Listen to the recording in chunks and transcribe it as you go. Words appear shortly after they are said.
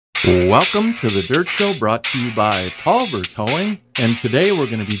Welcome to the Dirt Show, brought to you by Pulver Towing, and today we're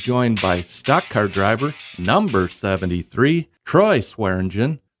going to be joined by stock car driver number 73, Troy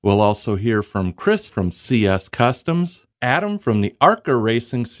Swearingen. We'll also hear from Chris from CS Customs, Adam from the ARCA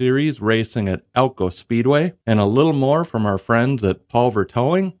Racing Series racing at Elko Speedway, and a little more from our friends at Pulver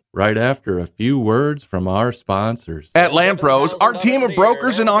Towing, right after a few words from our sponsors. At Land Pros, our team of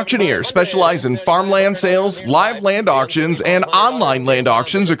brokers and auctioneers specialize in farmland sales, live land auctions, and online land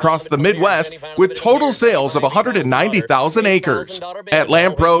auctions across the Midwest with total sales of 190,000 acres. At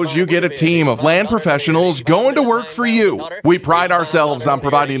Land Pros, you get a team of land professionals going to work for you. We pride ourselves on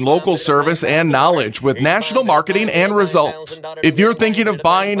providing local service and knowledge with national marketing and results. If you're thinking of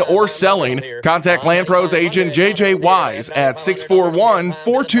buying or selling, contact Land Pros agent JJ Wise at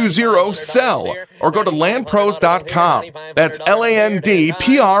 641-420-SELL or go to landpros.com. That's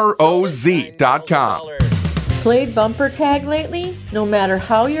LANDPROZ.com. Played bumper tag lately? No matter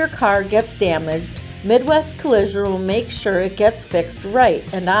how your car gets damaged, Midwest Collision will make sure it gets fixed right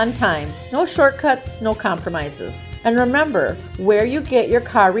and on time. No shortcuts, no compromises. And remember, where you get your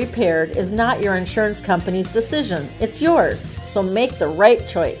car repaired is not your insurance company's decision. It's yours. So make the right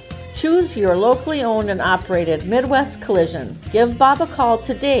choice. Choose your locally owned and operated Midwest Collision. Give Bob a call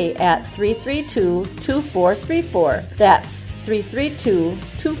today at 332-2434. That's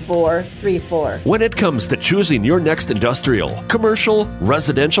 332-2434. When it comes to choosing your next industrial, commercial,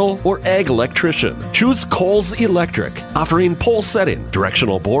 residential, or ag electrician, choose Coles Electric, offering pole setting,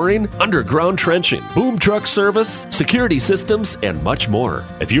 directional boring, underground trenching, boom truck service, security systems, and much more.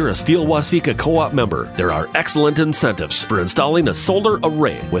 If you're a Steel Waseca Co-op member, there are excellent incentives for installing a solar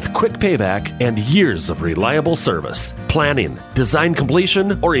array with quick payback and years of reliable service. Planning, design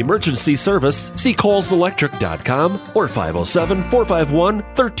completion, or emergency service, see coleselectric.com or 507-451-1387.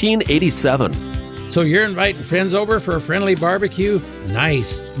 So you're inviting friends over for a friendly barbecue?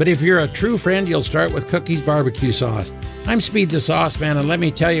 Nice. But if you're a true friend, you'll start with Cookies Barbecue Sauce. I'm Speed the Sauce Man, and let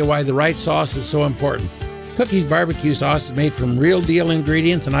me tell you why the right sauce is so important. Cookies Barbecue Sauce is made from real deal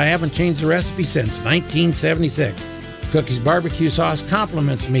ingredients, and I haven't changed the recipe since 1976. Cookies Barbecue Sauce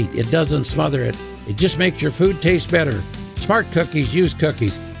complements meat. It doesn't smother it. It just makes your food taste better. Smart cookies use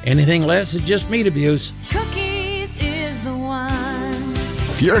cookies. Anything less is just meat abuse. Cookies is the one.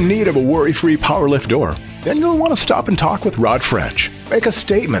 If you're in need of a worry-free PowerLift door, then you'll want to stop and talk with Rod French. Make a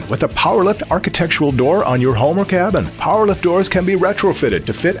statement with a PowerLift architectural door on your home or cabin. PowerLift doors can be retrofitted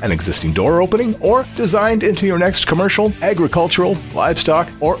to fit an existing door opening or designed into your next commercial, agricultural, livestock,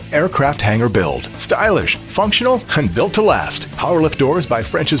 or aircraft hangar build. Stylish, functional, and built to last. PowerLift doors by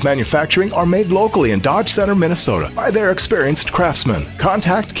French's Manufacturing are made locally in Dodge Center, Minnesota by their experienced craftsmen.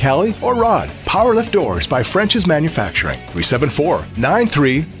 Contact Callie or Rod. PowerLift doors by French's Manufacturing.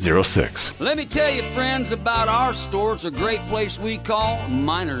 374-9306. Let me tell you, friends, about our store. It's a great place we call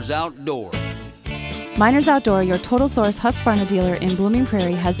Miners Outdoor. Miners Outdoor, your total source Husqvarna dealer in Blooming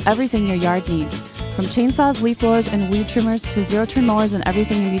Prairie, has everything your yard needs. From chainsaws, leaf blowers, and weed trimmers to zero-turn mowers and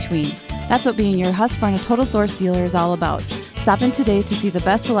everything in between. That's what being your Husqvarna total source dealer is all about. Stop in today to see the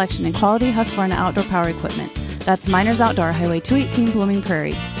best selection in quality Husqvarna outdoor power equipment. That's Miners Outdoor, Highway 218, Blooming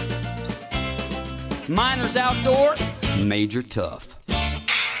Prairie. Miners Outdoor, Major Tough.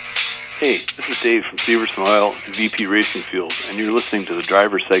 Hey, this is Dave from Severson Oil, VP Racing Fuels, and you're listening to the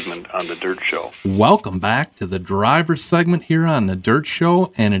driver segment on The Dirt Show. Welcome back to the driver segment here on The Dirt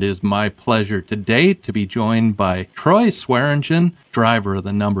Show, and it is my pleasure today to be joined by Troy Swearingen, driver of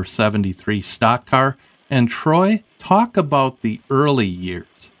the number 73 stock car. And Troy, talk about the early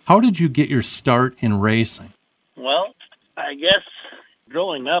years. How did you get your start in racing? Well, I guess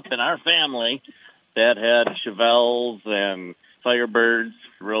growing up in our family, Dad had Chevelles and Firebirds,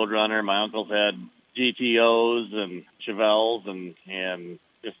 Roadrunner. My uncles had GTOs and Chevelles and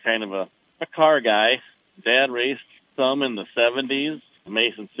just kind of a car guy. Dad raced some in the 70s,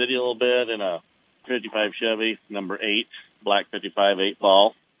 Mason City a little bit in a 55 Chevy, number 8, black 55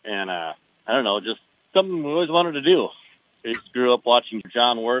 8-ball. And I don't know, just something we always wanted to do. We grew up watching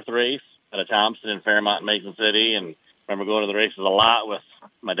John Worth race at a Thompson in Fairmont and Mason City, and remember going to the races a lot with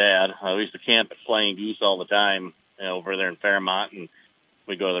my dad. We used to camp at Flying Goose all the time, over there in Fairmont, and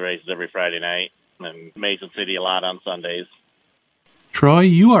we go to the races every Friday night, and Mason City a lot on Sundays. Troy,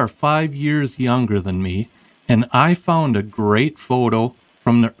 you are 5 years younger than me, and I found a great photo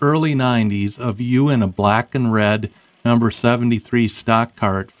from the early 90s of you in a black and red number 73 stock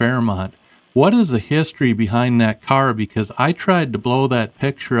car at Fairmont. What is the history behind that car? Because I tried to blow that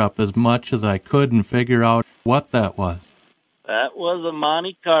picture up as much as I could and figure out what that was. That was a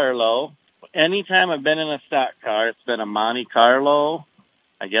Monte Carlo. Anytime I've been in a stock car, it's been a Monte Carlo.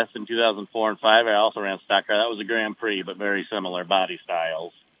 I guess in 2004 and 5, I also ran stock car. That was a Grand Prix, but very similar body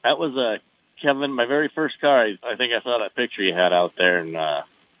styles. That was Kevin, my very first car. I think I saw that picture you had out there, and that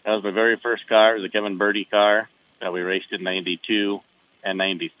was my very first car. It was a Kevin Birdie car that we raced in 92 and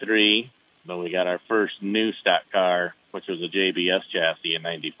 93. But we got our first new stock car, which was a JBS chassis in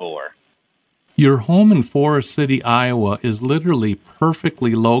 94. Your home in Forest City, Iowa is literally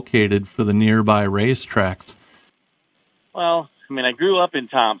perfectly located for the nearby racetracks. Well, I mean, I grew up in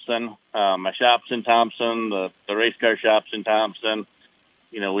Thompson. My shop's in Thompson. The race car shop's in Thompson.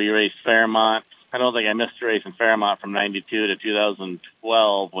 You know, we raced Fairmont. I don't think I missed a race in Fairmont from 92 to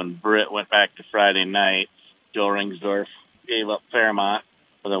 2012 when Britt went back to Friday nights. Joe Ringsdorf gave up Fairmont.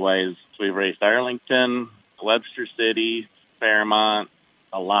 Otherwise, we've raced Arlington, Webster City, Fairmont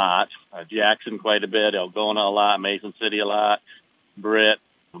a lot, Jackson quite a bit, Algona a lot, Mason City a lot, Britt.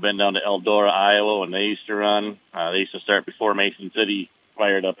 We've been down to Eldora, Iowa when they used to run. They used to start before Mason City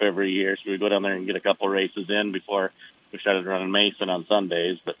fired up every year, so we'd go down there and get a couple races in before we started running Mason on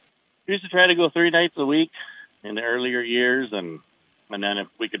Sundays. But we used to try to go 3 nights a week in the earlier years, and then if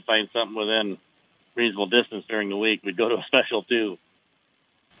we could find something within reasonable distance during the week, we'd go to a special too.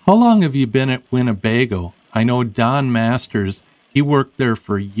 How long have you been at Winnebago? I know Don Masters, he worked there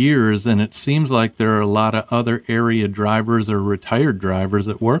for years, and it seems like there are a lot of other area drivers or retired drivers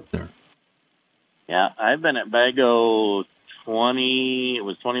that work there. Yeah, I've been at Bago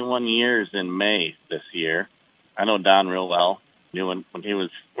 21 years in May this year. I know Don real well. Knew when he was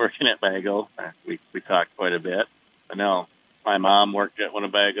working at Bago. We talked quite a bit. But no, my mom worked at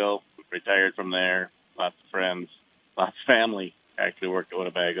Winnebago, retired from there, lots of friends, lots of family actually worked at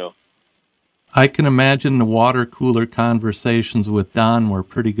Winnebago. I can imagine the water cooler conversations with Don were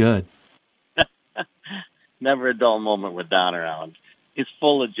pretty good. Never a dull moment with Don around. He's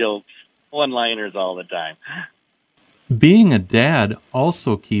full of jokes, one-liners all the time. Being a dad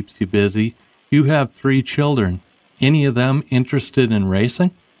also keeps you busy. You have 3 children. Any of them interested in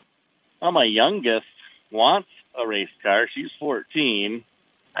racing? Well, my youngest wants a race car. She's 14.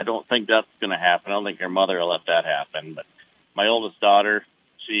 I don't think that's going to happen. I don't think her mother will let that happen. But my oldest daughter,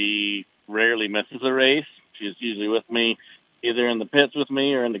 she rarely misses a race. She's usually with me, either in the pits with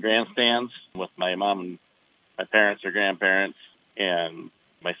me or in the grandstands with my mom and my parents or grandparents. And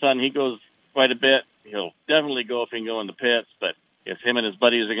my son, he goes quite a bit. He'll definitely go if he can go in the pits, but if him and his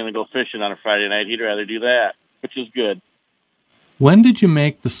buddies are going to go fishing on a Friday night, he'd rather do that, which is good. When did you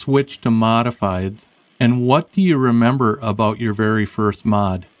make the switch to modifieds, and what do you remember about your very first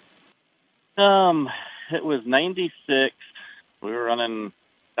mod? It was 96. We were running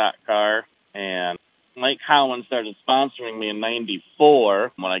stock car, and Mike Howland started sponsoring me in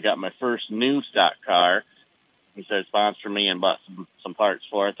 94 when I got my first new stock car. He started sponsoring me and bought some parts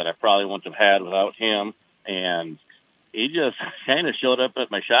for it that I probably wouldn't have had without him. And he just kind of showed up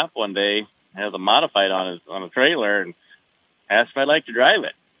at my shop one day, had a modified on a trailer, and asked if I'd like to drive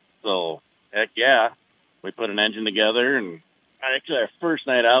it. So, heck yeah. We put an engine together, and actually our first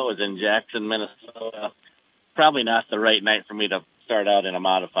night out was in Jackson, Minnesota. Probably not the right night for me to start out in a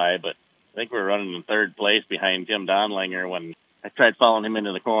modified, but I think we were running in 3rd place behind Tim Donlinger when I tried following him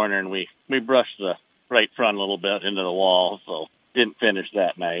into the corner, and we brushed the right front a little bit into the wall, so didn't finish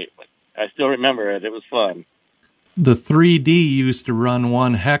that night. But I still remember it. It was fun. The 3D used to run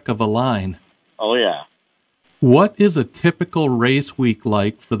one heck of a line. Oh, yeah. What is a typical race week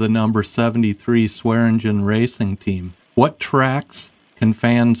like for the number 73 Swearingen racing team? What tracks can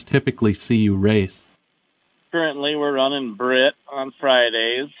fans typically see you race? Currently, we're running Britt on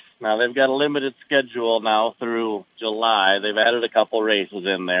Fridays. Now, they've got a limited schedule now through July. They've added a couple races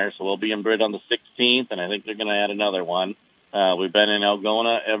in there, so we'll be in Britt on the 16th, and I think they're going to add another one. We've been in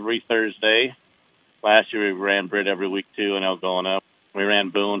Algona every Thursday. Last year, we ran Britt every week, too, in Algona. We ran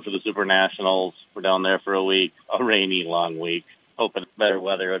Boone for the Super Nationals. We're down there for a week, a rainy, long week. Hoping better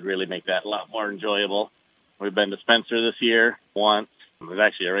weather would really make that a lot more enjoyable. We've been to Spencer this year once. There's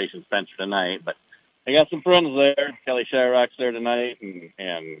actually a race in Spencer tonight, but I got some friends there. Kelly Shyrock's there tonight,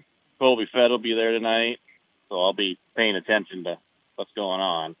 and Colby Fett will be there tonight. So I'll be paying attention to what's going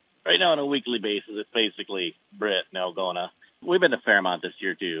on. Right now on a weekly basis, it's basically Britt and Algona. We've been to Fairmont this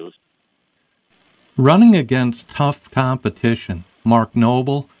year, too. Running against tough competition, Mark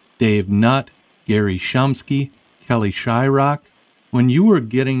Noble, Dave Nutt, Gary Shumsky, Kelly Shyrock. When you were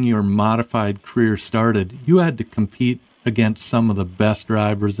getting your modified career started, you had to compete against some of the best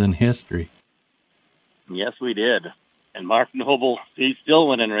drivers in history. Yes, we did. And Mark Noble, he's still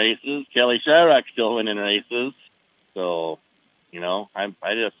winning races. Kelly Shyrock's still winning races. So,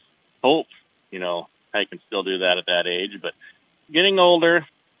 I just hope, I can still do that at that age. But getting older,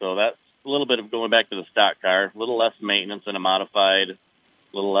 so that's a little bit of going back to the stock car, a little less maintenance in a modified, a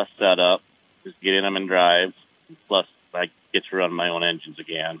little less setup, just get in them and drive. Plus, I get to run my own engines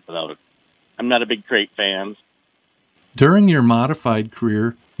again I'm not a big crate fan. During your modified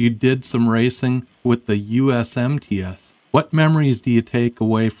career, you did some racing with the USMTS. What memories do you take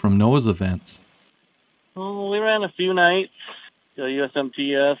away from those events? Oh, we ran a few nights, the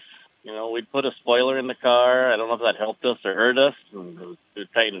USMTS. We'd put a spoiler in the car. I don't know if that helped us or hurt us. It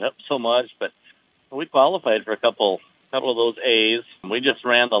tightened up so much, but we qualified for a couple of those A's. We just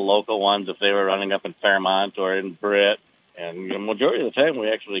ran the local ones if they were running up in Fairmont or in Britt. And the majority of the time, we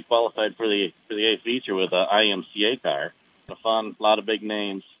actually qualified for the A feature with an IMCA car. A lot of big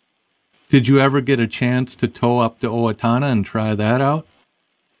names. Did you ever get a chance to tow up to Owatonna and try that out?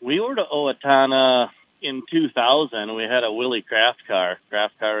 We were to Owatonna in 2000. We had a Willie Craft car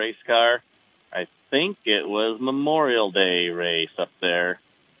race car. I think it was Memorial Day race up there.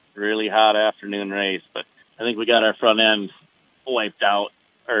 Really hot afternoon race, but I think we got our front end wiped out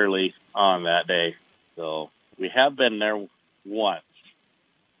early on that day. So we have been there once.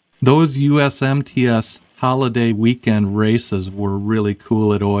 Those USMTS holiday weekend races were really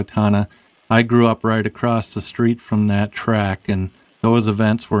cool at Owatonna. I grew up right across the street from that track, and those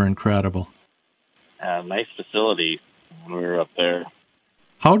events were incredible. Nice facility when we were up there.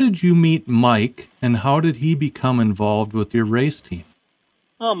 How did you meet Mike, and how did he become involved with your race team?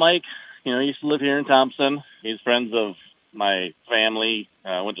 Well, Mike, he used to live here in Thompson. He's friends of my family.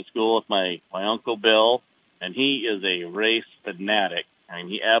 Went to school with my Uncle Bill, and he is a race fanatic. I mean,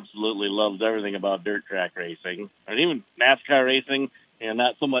 he absolutely loves everything about dirt track racing, and even NASCAR racing.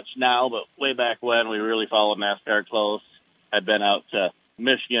 Not so much now, but way back when we really followed NASCAR close. I'd been out to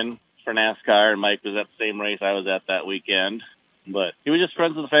Michigan for NASCAR, and Mike was at the same race I was at that weekend. But he was just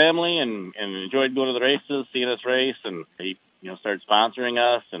friends with the family and enjoyed going to the races, seeing us race, and he started sponsoring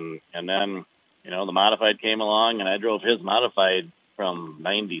us, and then the modified came along, and I drove his modified from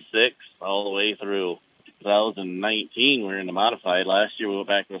 96 all the way through 2019. We were in the modified. Last year we went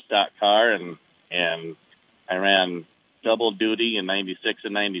back to a stock car, and I ran double duty in 96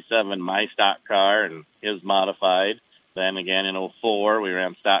 and 97, my stock car and his modified. Then again in 04 we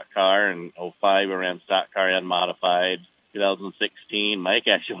ran stock car, and 05 we ran stock car and modified. 2016 Mike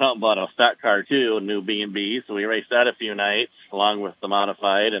actually went out and bought a stock car too, a new B&B, so we raced that a few nights along with the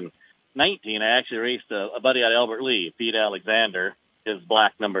modified. And 19 I actually raced a buddy out of Albert Lee, Pete Alexander, his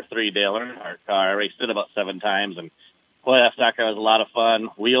black number 3 Dale Earnhardt car. I raced it about 7 times, and boy, that stock car was a lot of fun.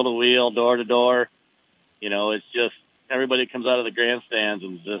 Wheel to wheel, door to door. It's just everybody comes out of the grandstands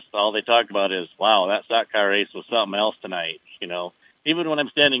and just all they talk about is, wow, that stock car race was something else tonight. Even when I'm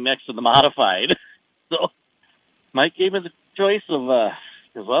standing next to the modified. So Mike gave us a choice of,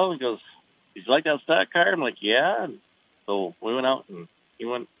 he goes, did you like that stock car? I'm like, yeah. And so we went out and he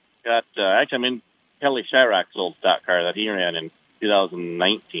got I'm in Kelly Shyrock's old stock car that he ran in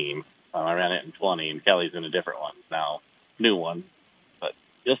 2019. I ran it in 20, and Kelly's in a different one now, new one. But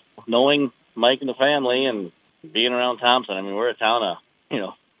just knowing Mike and the family and being around Thompson, I mean, we're a town of,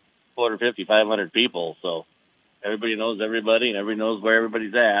 450, 500 people, so everybody knows everybody, and everybody knows where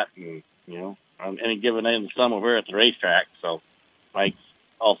everybody's at, and, on any given night in the summer, we're at the racetrack. So Mike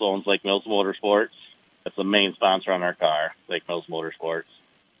also owns Lake Mills Motorsports. That's the main sponsor on our car, Lake Mills Motorsports.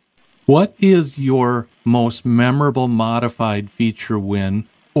 What is your most memorable modified feature win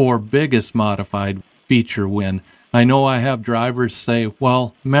or biggest modified feature win? I know I have drivers say,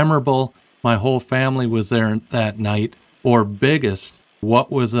 well, memorable, my whole family was there that night, or biggest,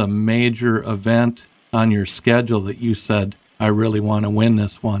 what was a major event on your schedule that you said, I really want to win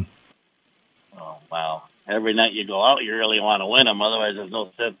this one? Oh, wow. Every night you go out, you really want to win them. Otherwise, there's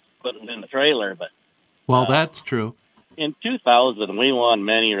no sense putting them in the trailer. But well, that's true. In 2000, we won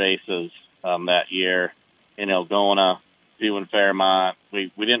many races that year. Algona, few in Fairmont.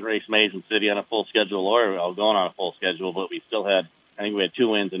 We didn't race Mason City on a full schedule or Algona on a full schedule, but we still had, I think we had 2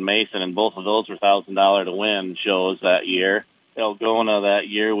 wins in Mason, and both of those were $1,000 to win shows that year. Algona that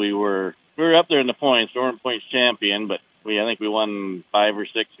year, we were up there in the points. We weren't points champion, but I think we won 5 or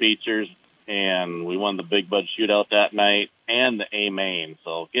 6 features, and we won the Big Bud Shootout that night and the A Main.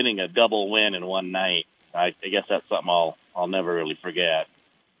 So getting a double win in one night, I guess that's something I'll never really forget.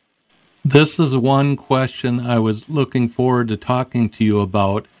 This is one question I was looking forward to talking to you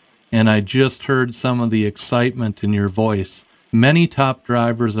about, and I just heard some of the excitement in your voice. Many top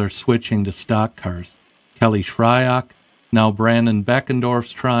drivers are switching to stock cars. Kelly Shryock, now Brandon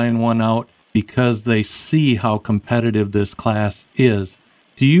Beckendorf's trying one out because they see how competitive this class is.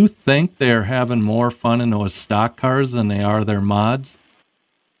 Do you think they're having more fun in those stock cars than they are their mods?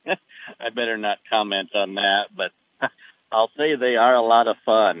 I better not comment on that, but I'll say they are a lot of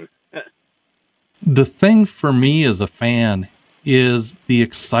fun. The thing for me as a fan is the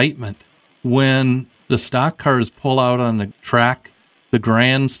excitement when the stock cars pull out on the track, the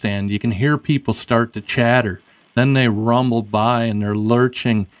grandstand, you can hear people start to chatter. Then they rumble by and they're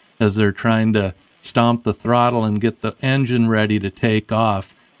lurching as they're trying to stomp the throttle and get the engine ready to take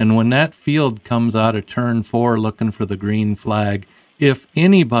off. And when that field comes out of turn 4 looking for the green flag, if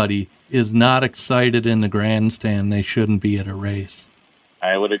anybody is not excited in the grandstand, they shouldn't be at a race.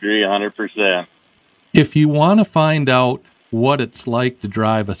 I would agree 100%. If you want to find out what it's like to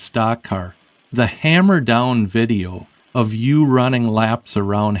drive a stock car, the Hammer Down video of you running laps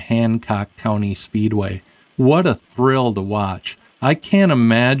around Hancock County Speedway, what a thrill to watch. I can't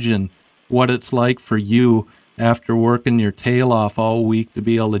imagine what it's like for you after working your tail off all week to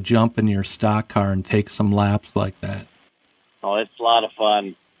be able to jump in your stock car and take some laps like that. Oh, it's a lot of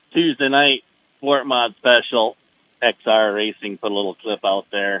fun. Tuesday night, Sport Mod Special, XR Racing put a little clip out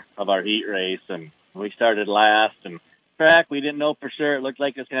there of our heat race, and we started last, and track, we didn't know for sure. It looked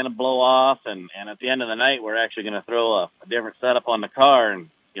like it was going to blow off, and at the end of the night, we're actually going to throw a different setup on the car and,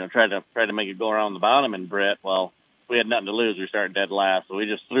 try to make it go around the bottom in Britt. Well, we had nothing to lose. We started dead last, so we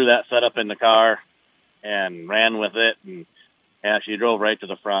just threw that setup in the car and ran with it, and she drove right to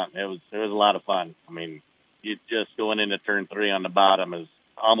the front. It was a lot of fun. I mean, you just going into turn 3 on the bottom is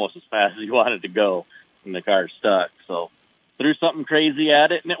almost as fast as you wanted to go, and the car's stuck. So threw something crazy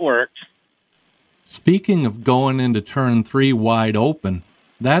at it, and it worked. Speaking of going into turn 3 wide open,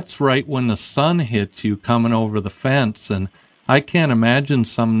 that's right when the sun hits you coming over the fence, and I can't imagine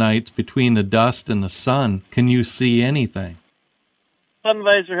some nights between the dust and the sun, can you see anything? Sun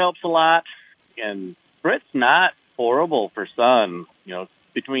visor helps a lot, and Britt's not horrible for sun.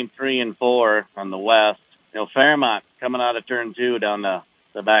 Between 3 and 4 on the west, Fairmont coming out of turn 2 down the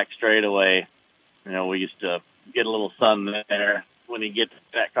back straightaway, we used to get a little sun there when you get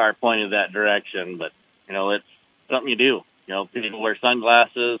that car pointed that direction, but it's something you do. People wear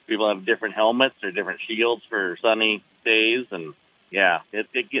sunglasses, people have different helmets or different shields for sunny days, and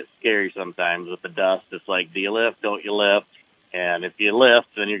it gets scary sometimes with the dust. It's like, do you lift, don't you lift? And if you lift,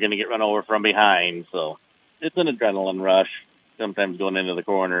 then you're going to get run over from behind. So it's an adrenaline rush, sometimes going into the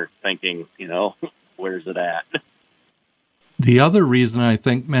corner thinking, where's it at? The other reason I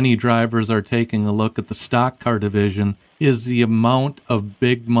think many drivers are taking a look at the stock car division is the amount of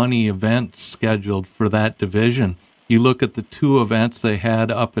big money events scheduled for that division. You look at the 2 events they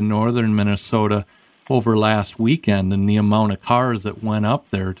had up in northern Minnesota over last weekend and the amount of cars that went up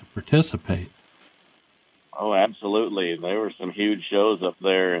there to participate. Oh, absolutely. There were some huge shows up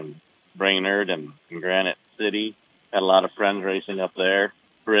there in Brainerd and Granite City. Had a lot of friends racing up there.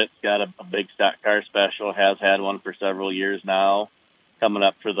 Britt's got a big stock car special, has had one for several years now. Coming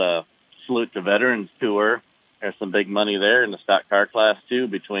up for the Salute to Veterans Tour. There's some big money there in the stock car class, too,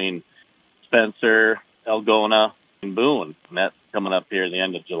 between Spencer, Algona, and Boone. And that's coming up here at the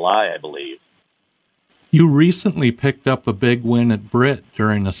end of July, I believe. You recently picked up a big win at Britt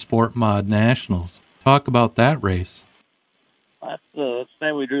during the Sport Mod Nationals. Talk about that race. That's the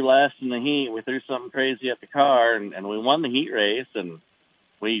time we drew last in the heat. We threw something crazy at the car, and we won the heat race, and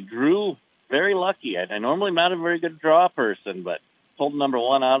we drew very lucky. I normally not a very good draw person, but pulled number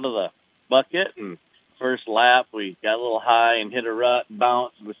 1 out of the bucket, and first lap we got a little high and hit a rut and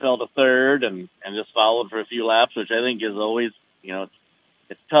bounced, and we fell to third and just followed for a few laps, which I think is always,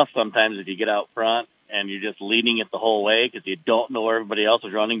 it's tough sometimes if you get out front and you're just leading it the whole way because you don't know where everybody else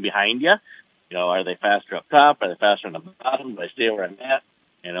is running behind you. Are they faster up top? Are they faster on the bottom? Do I stay where I'm at?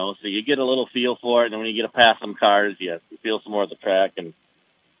 So you get a little feel for it, and then when you get to pass some cars, you feel some more of the track, and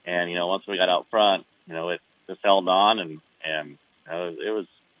once we got out front, it just held on, and it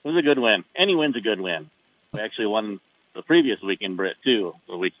was a good win. Any win's a good win. We actually won the previous week in Britt too,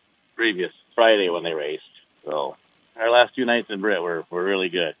 the week previous Friday when they raced. So our last 2 nights in Britt were really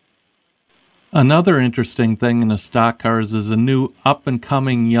good. Another interesting thing in the stock cars is the new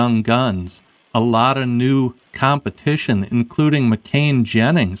up-and-coming young guns. A lot of new competition, including McCain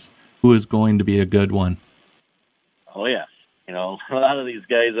Jennings, who is going to be a good one. Oh, yes. A lot of these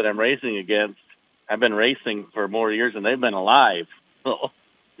guys that I'm racing against, I've been racing for more years than they've been alive. So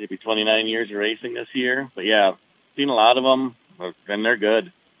maybe 29 years of racing this year. But, yeah, seen a lot of them, and they're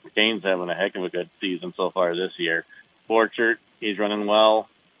good. McCain's having a heck of a good season so far this year. Borchert, he's running well.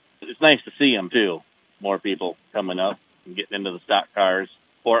 It's nice to see him, too. More people coming up and getting into the stock cars.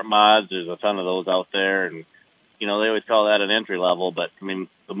 Sport Mods, there's a ton of those out there, and they always call that an entry level, but I mean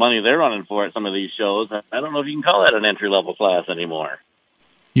the money they're running for at some of these shows, I don't know if you can call that an entry level class anymore.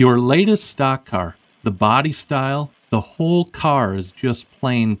 Your latest stock car, the body style, the whole car is just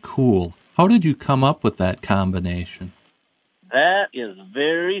plain cool. How did you come up with that combination? That is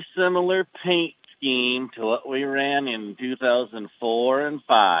very similar paint scheme to what we ran in 2004 and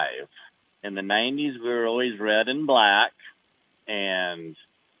 5. In the 90s, we were always red and black, and,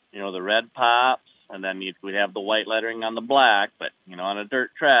 the red pops, and then we'd have the white lettering on the black, but, on a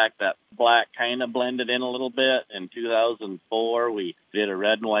dirt track, that black kind of blended in a little bit. In 2004, we did a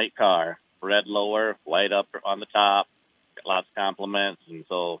red and white car, red lower, white up on the top, got lots of compliments, and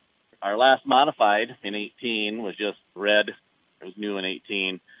so our last modified in 18 was just red. It was new in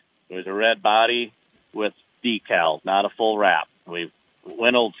 18. It was a red body with decals, not a full wrap. We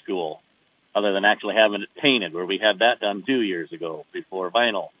went old school, other than actually having it painted, where we had that done 2 years ago before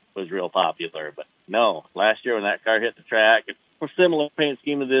vinyl was real popular. But no, last year when that car hit the track, it's a similar paint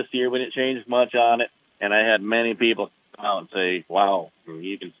scheme to this year. We didn't change much on it, and I had many people come out and say, wow,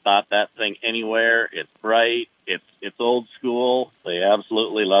 you can spot that thing anywhere. It's bright. It's old school. They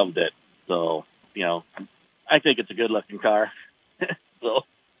absolutely loved it. So, I think it's a good-looking car. So,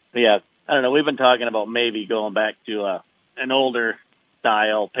 yeah, I don't know. We've been talking about maybe going back to an older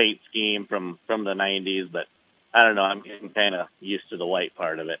style paint scheme from the 90s, but I don't know. I'm getting kind of used to the white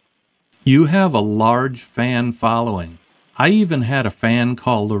part of it. You have a large fan following. I even had a fan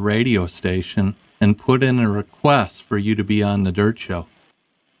call the radio station and put in a request for you to be on the Dirt Show.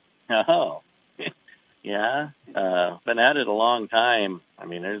 Oh, yeah. Been at it a long time. I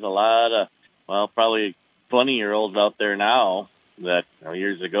mean, there's a lot of, probably 20-year-olds out there now that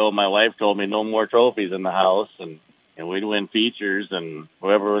years ago my wife told me no more trophies in the house, and we'd win features, and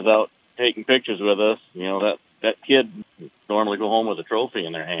whoever was out taking pictures with us, that kid normally go home with a trophy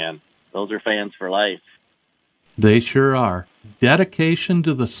in their hand. Those are fans for life. They sure are. Dedication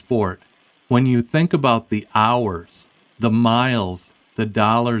to the sport. When you think about the hours, the miles, the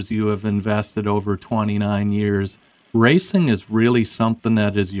dollars you have invested over 29 years, racing is really something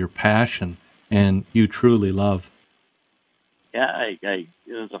that is your passion and you truly love. Yeah,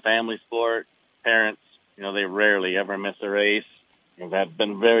 it's a family sport. Parents, they rarely ever miss a race. I've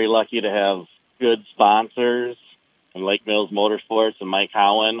been very lucky to have good sponsors, and Lake Mills Motorsports and Mike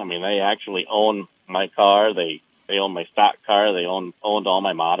Cowan. I mean, they actually own my car. They own my stock car. They owned all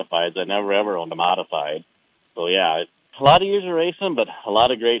my modifieds. I never ever owned a modified. So yeah, it's a lot of years of racing, but a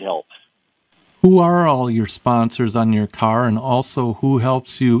lot of great help. Who are all your sponsors on your car, and also who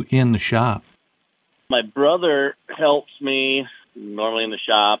helps you in the shop? My brother helps me normally in the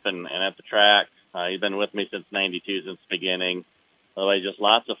shop and at the track. He's been with me since 92, since the beginning. Otherwise, just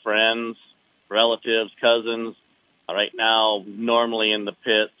lots of friends, relatives, cousins. Right now, normally in the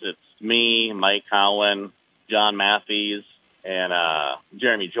pits, it's me, Mike Cowan, John Matthews, and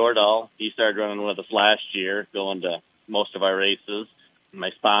Jeremy Jordahl. He started running with us last year, going to most of our races.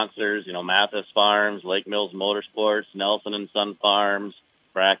 My sponsors, Mathis Farms, Lake Mills Motorsports, Nelson and Son Farms,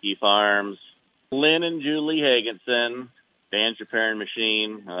 Brackey Farms, Lynn and Julie Hagenson, Dan's Repair and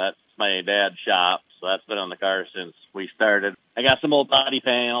Machine. That's my dad's shop, so that's been on the car since we started. I got some old body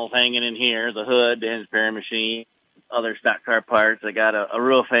panels hanging in here, the hood, Dan's Repair and Machine, other stock car parts. I got a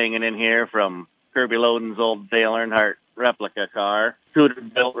roof hanging in here from Kirby Loden's old Dale Earnhardt replica car.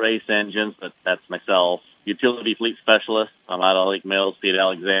 Cooter-built race engines, but that's myself. Utility fleet specialist. I'm out of Lake Mills, Pete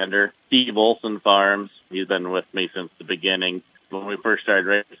Alexander. Steve Olson Farms. He's been with me since the beginning. When we first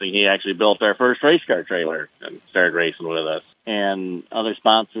started racing, he actually built our first race car trailer and started racing with us. And other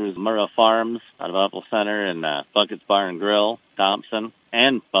sponsors, Murrah Farms out of Buffalo Center, and Bunkett's Bar and Grill, Thompson,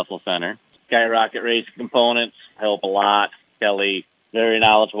 and Buffalo Center. Skyrocket Race Components help a lot. Kelly, very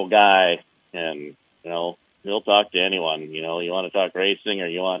knowledgeable guy, and, he'll talk to anyone. You want to talk racing or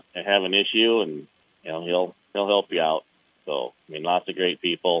you want to have an issue, and, he'll help you out. So, lots of great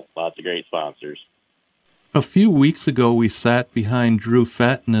people, lots of great sponsors. A few weeks ago, we sat behind Drew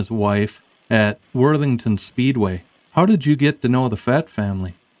Fett and his wife at Worthington Speedway. How did you get to know the Fett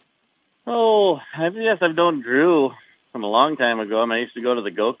family? Oh, I've known Drew from a long time ago. I used to go to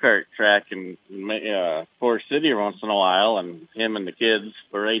the go-kart track in Forest City once in a while, and him and the kids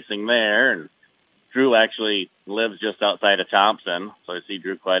were racing there. And Drew actually lives just outside of Thompson, so I see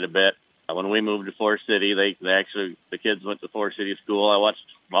Drew quite a bit. When we moved to Forest City, the kids went to Forest City School. I watched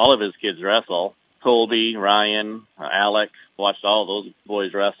all of his kids wrestle. Colby, Ryan, Alec, watched all those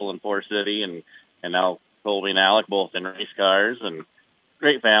boys wrestle in Forest City, and now Colby and Alec both in race cars, and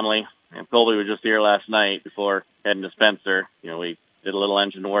great family. And Colby was just here last night before heading to Spencer. We did a little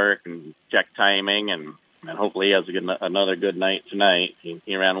engine work and checked timing, and hopefully he has another good night tonight.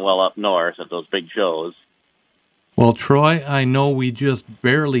 He ran well up north at those big shows. Well, Troy, I know we just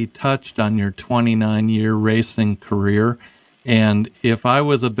barely touched on your 29-year racing career, and if I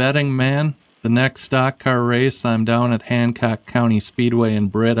was a betting man, the next stock car race, I'm down at Hancock County Speedway in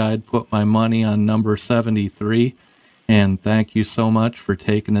Britt, I'd put my money on number 73. And thank you so much for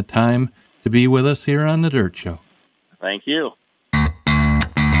taking the time to be with us here on The Dirt Show. Thank you.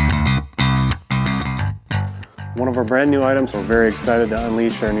 One of our brand new items, we're very excited to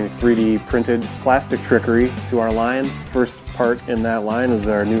unleash our new 3D printed plastic trickery to our line. First part in that line is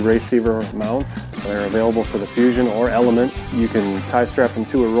our new receiver mounts. They're available for the Fusion or Element. You can tie strap them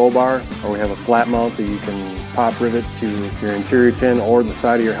to a roll bar, or we have a flat mount that you can pop rivet to your interior tin or the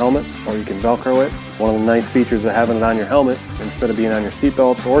side of your helmet, or you can Velcro it. One of the nice features of having it on your helmet, instead of being on your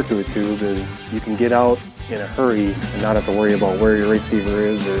seatbelts or to a tube, is you can get out in a hurry and not have to worry about where your receiver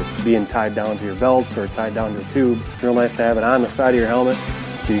is or being tied down to your belts or tied down to a tube. It's real nice to have it on the side of your helmet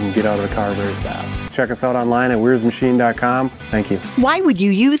so you can get out of the car very fast. Check us out online at weirsmachine.com. Thank you. Why would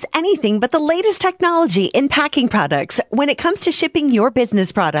you use anything but the latest technology in packing products when it comes to shipping your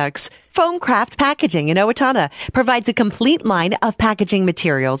business products? Foamcraft Packaging in Owatonna provides a complete line of packaging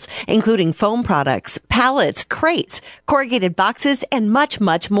materials, including foam products, pallets, crates, corrugated boxes, and much,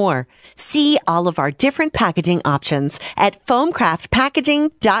 much more. See all of our different packaging options at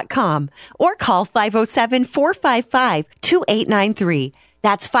foamcraftpackaging.com or call 507-455-2893.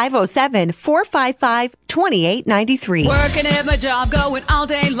 That's 507-455-2893. Working at my job, going all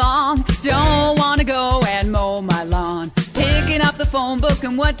day long. Don't want to go and mow my lawn. Picking up the phone book,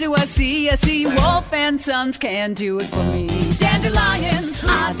 and what do I see? I see Wolf and Sons can do it for me. Dandelions,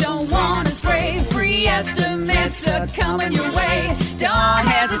 I don't want to spray. Free estimates are coming your way. Don't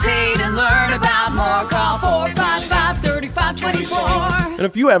hesitate and learn about more. Call 455-3524. And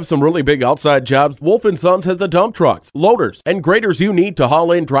if you have some really big outside jobs, Wolf & Sons has the dump trucks, loaders, and graders you need to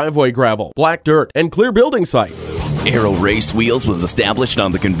haul in driveway gravel, black dirt, and clear building sites. Aero Race Wheels was established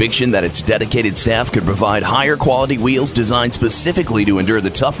on the conviction that its dedicated staff could provide higher quality wheels designed specifically to endure the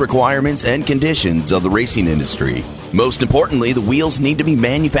tough requirements and conditions of the racing industry. Most importantly, the wheels need to be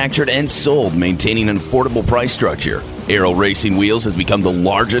manufactured and sold, maintaining an affordable price structure. Aero Racing Wheels has become the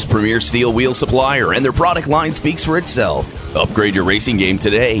largest premier steel wheel supplier, and their product line speaks for itself. Upgrade your racing game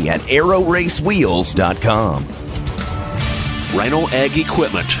today at aeroRaceWheels.com. Rhino Ag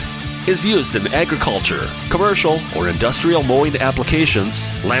Equipment is used in agriculture, commercial, or industrial mowing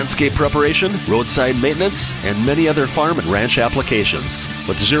applications, landscape preparation, roadside maintenance, and many other farm and ranch applications.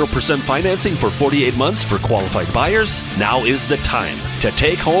 With 0% financing for 48 months for qualified buyers, now is the time to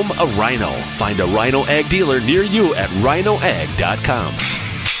take home a Rhino. Find a Rhino Ag dealer near you at rhinoag.com.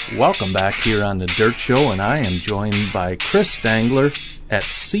 Welcome back here on the Dirt Show, and I am joined by Chris Stangler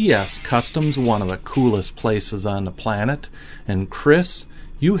at CS Customs, one of the coolest places on the planet. And Chris,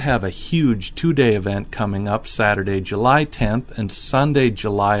 you have a huge 2-day event coming up Saturday, July 10th and Sunday,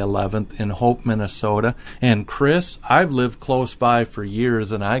 July 11th in Hope, Minnesota. And Chris, I've lived close by for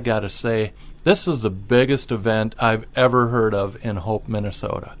years, and I gotta say, this is the biggest event I've ever heard of in Hope,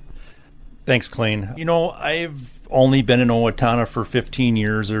 Minnesota. Thanks, Clayne. You know, I've only been in Owatonna for 15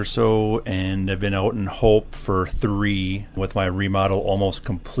 years or so, and I've been out in Hope for 3 with my remodel almost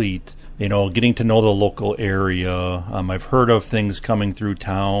complete. You know, getting to know the local area. I've heard of things coming through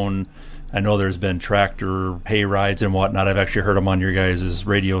town. I know there's been tractor hay rides and whatnot. I've actually heard them on your guys'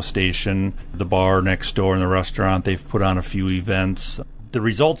 radio station. The bar next door and the restaurant, they've put on a few events. The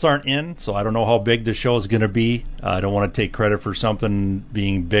results aren't in, so I don't know how big the show is going to be. I don't want to take credit for something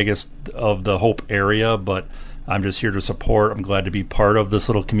being biggest of the Hope area, but I'm just here to support. I'm glad to be part of this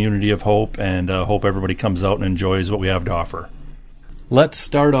little community of Hope, and hope everybody comes out and enjoys what we have to offer. Let's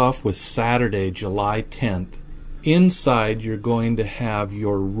start off with Saturday, July 10th. Inside, you're going to have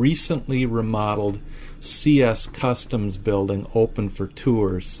your recently remodeled CS Customs building open for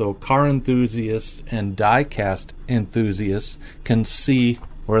tours, so car enthusiasts and die-cast enthusiasts can see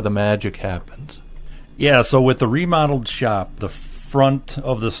where the magic happens. Yeah, so with the remodeled shop, the front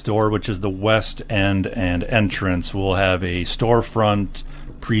of the store, which is the west end and entrance, will have a storefront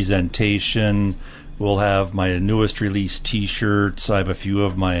presentation. We'll have my newest release t-shirts. I have a few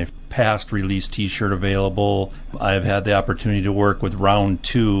of my past release t-shirt available. I've had the opportunity to work with Round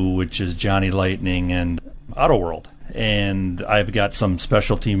 2, which is Johnny Lightning and Auto World. And I've got some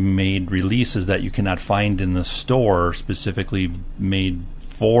specialty made releases that you cannot find in the store, specifically made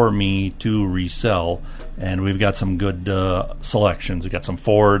for me to resell. And we've got some good selections. We've got some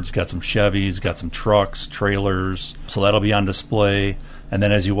Fords, got some Chevys, got some trucks, trailers. So that'll be on display. And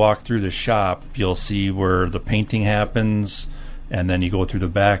then as you walk through the shop, you'll see where the painting happens. And then you go through the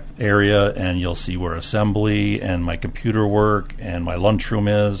back area and you'll see where assembly and my computer work and my lunchroom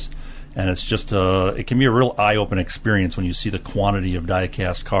is. And it's just it can be a real eye-opening experience when you see the quantity of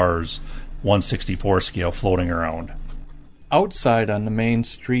die-cast cars, 1/64 scale, floating around. Outside on the main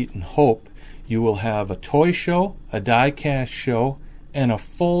street in Hope, you will have a toy show, a die-cast show, and a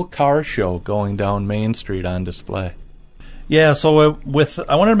full car show going down Main Street on display. Yeah, so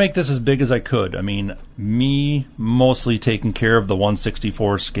I wanted to make this as big as I could. I mean, me mostly taking care of the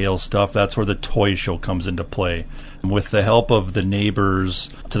 1/64 scale stuff, that's where the toy show comes into play. With the help of the neighbors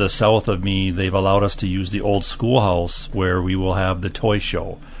to the south of me, they've allowed us to use the old schoolhouse where we will have the toy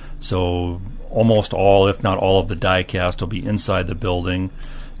show. So almost all, if not all, of the die-cast will be inside the building.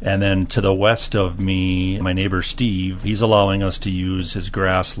 And then to the west of me, my neighbor Steve, he's allowing us to use his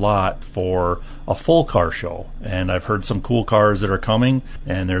grass lot for a full car show. And I've heard some cool cars that are coming,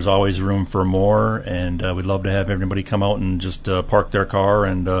 and there's always room for more. And we'd love to have everybody come out and just park their car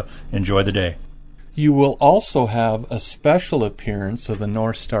and enjoy the day. You will also have a special appearance of the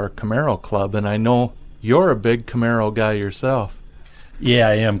North Star Camaro Club, and I know you're a big Camaro guy yourself. Yeah,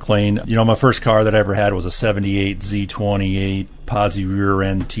 I am, Clayne. You know, my first car that I ever had was a 78 Z28, posi rear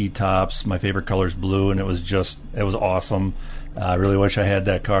end T-tops. My favorite color is blue, and it was awesome. I really wish I had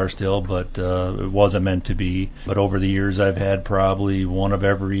that car still, but it wasn't meant to be. But over the years, I've had probably one of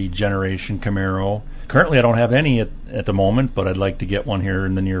every generation Camaro. Currently, I don't have any at the moment, but I'd like to get one here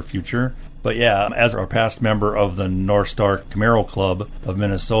in the near future. But yeah, as a past member of the North Star Camaro Club of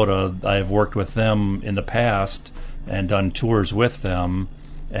Minnesota, I have worked with them in the past and done tours with them,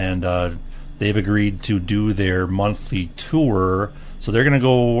 and they've agreed to do their monthly tour. So they're going to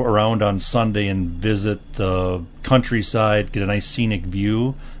go around on Sunday and visit the countryside, get a nice scenic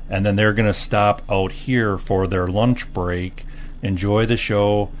view, and then they're going to stop out here for their lunch break, enjoy the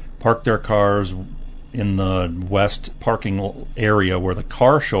show, park their cars in the west parking area where the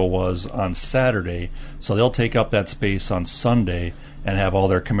car show was on Saturday. So they'll take up that space on Sunday and have all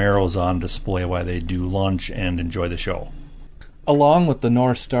their Camaros on display while they do lunch and enjoy the show. Along with the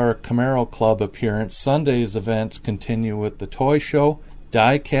North Star Camaro Club appearance, Sunday's events continue with the toy show,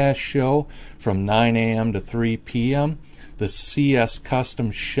 die-cast show from 9 a.m. to 3 p.m. The CS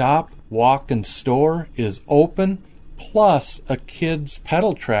Custom Shop walk-in store is open, plus a kids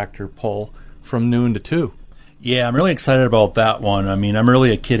pedal tractor pull from noon to 2. Yeah, I'm really excited about that one. I mean, I'm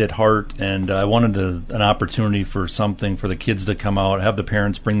really a kid at heart, and I wanted an opportunity for something for the kids to come out, have the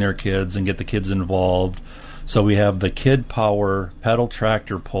parents bring their kids and get the kids involved. So we have the Kid Power pedal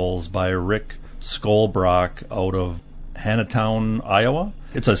tractor pulls by Rick Skolbrock out of Hannahtown, Iowa.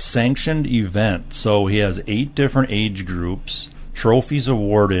 It's a sanctioned event, so he has 8 different age groups, trophies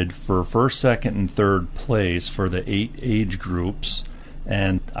awarded for first, second, and third place for the 8 age groups.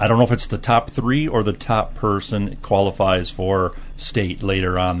 And I don't know if it's the top 3 or the top person qualifies for state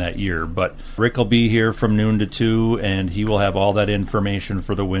later on that year. But Rick will be here from noon to 2, and he will have all that information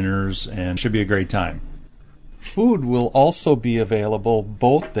for the winners, and it should be a great time. Food will also be available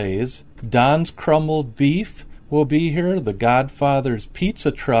both days. Don's Crumbled Beef will be here, the Godfather's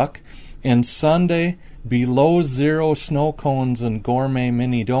Pizza Truck, and Sunday, Below Zero Snow Cones and Gourmet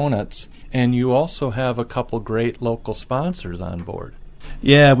Mini Donuts. And you also have a couple great local sponsors on board.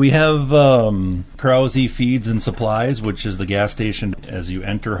 Yeah, we have Krause Feeds and Supplies, which is the gas station as you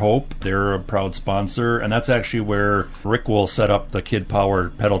enter Hope. They're a proud sponsor, and that's actually where Rick will set up the Kid Power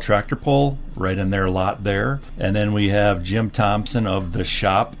pedal tractor pull, right in their lot there. And then we have Jim Thompson of the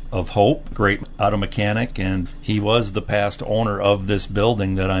Shop of Hope, great auto mechanic, and he was the past owner of this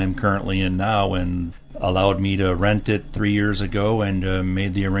building that I am currently in now, and allowed me to rent it 3 years ago, and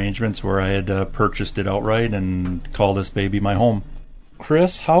made the arrangements where I had purchased it outright and called this baby my home.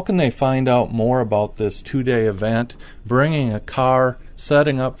 Chris, how can they find out more about this 2-day event, bringing a car,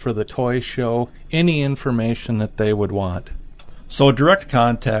 setting up for the toy show, any information that they would want? So direct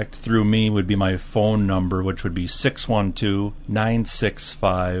contact through me would be my phone number, which would be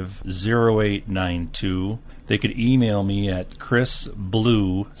 612-965-0892. They could email me at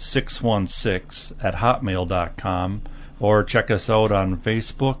chrisblue616@hotmail.com, or check us out on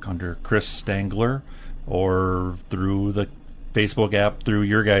Facebook under Chris Stangler, or through the Facebook app through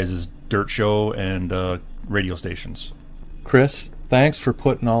your guys' Dirt Show and radio stations. Chris, thanks for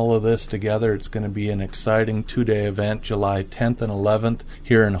putting all of this together. It's going to be an exciting 2-day event, July 10th and 11th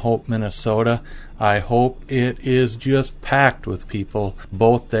here in Hope, Minnesota. I hope it is just packed with people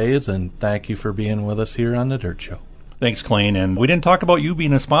both days, and thank you for being with us here on the Dirt Show. Thanks, Clayne. And we didn't talk about you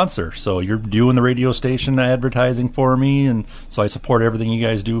being a sponsor, so you're doing the radio station advertising for me, and so I support everything you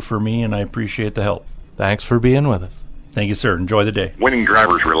guys do for me, and I appreciate the help. Thanks for being with us. Thank you, sir. Enjoy the day. Winning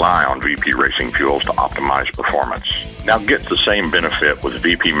drivers rely on VP Racing Fuels to optimize performance. Now get the same benefit with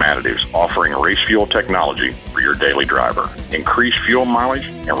VP Additives, offering race fuel technology for your daily driver. Increase fuel mileage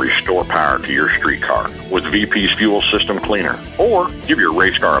and restore power to your street car with VP's Fuel System Cleaner. Or give your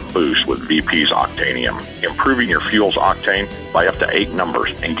race car a boost with VP's Octanium, improving your fuel's octane by up to 8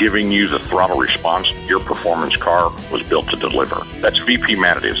 numbers and giving you the throttle response your performance car was built to deliver. That's VP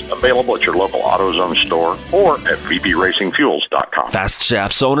Mad-Additives, available at your local AutoZone store or at vpracingfuels.com. Fast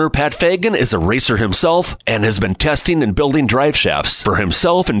Shafts owner Pat Fagan is a racer himself and has been testing and building drive shafts for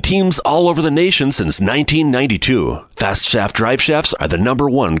himself and teams all over the nation since 1992. Fast Shaft drive shafts are the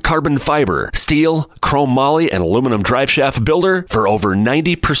 #1 carbon fiber, steel, chrome moly, and aluminum drive shaft builder for over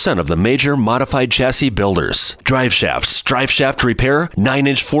 90% of the major modified chassis builders. Drive shafts, drive shaft repair,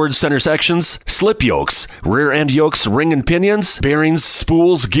 9-inch Ford center sections, slip yokes, rear end yokes, ring and pinions, bearings,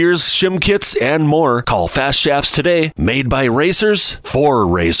 spools, gears, shim kits, and more. Call Fast Shafts today, made by racers for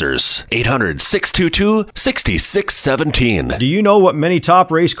racers. 800-622-6617. Do you know what many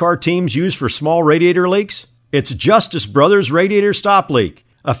top race car teams use for small radiator leaks? It's Justice Brothers Radiator Stop Leak.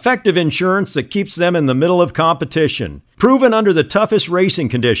 Effective insurance that keeps them in the middle of competition. Proven under the toughest racing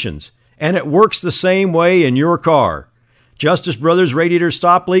conditions. And it works the same way in your car. Justice Brothers Radiator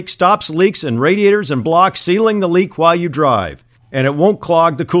Stop Leak stops leaks in radiators and blocks, sealing the leak while you drive. And it won't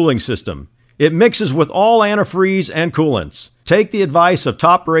clog the cooling system. It mixes with all antifreeze and coolants. Take the advice of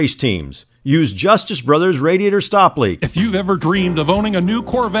top race teams. Use Justice Brothers Radiator Stop Leak. If you've ever dreamed of owning a new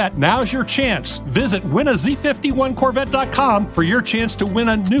Corvette, now's your chance. Visit winaz51corvette.com for your chance to win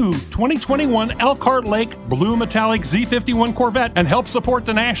a new 2021 Elkhart Lake Blue Metallic Z51 Corvette and help support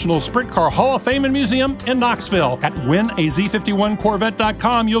the National Sprint Car Hall of Fame and Museum in Knoxville. At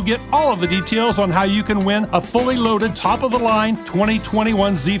winaz51corvette.com, you'll get all of the details on how you can win a fully loaded, top-of-the-line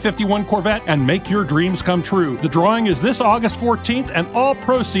 2021 Z51 Corvette and make your dreams come true. The drawing is this August 14th, and all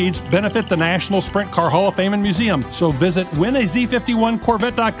proceeds benefit the National Sprint Car Hall of Fame and Museum. So visit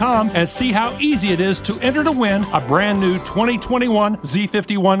winaz51corvette.com and see how easy it is to enter to win a brand new 2021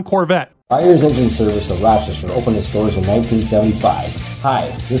 Z51 Corvette. Byers Engine Service of Rochester opened its doors in 1975.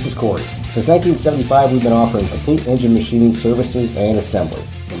 Hi, this is Corey. Since 1975, we've been offering complete engine machining services and assembly.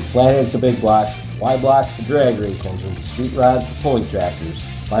 From flatheads to big blocks, Y blocks to drag race engines, street rods to pulling tractors,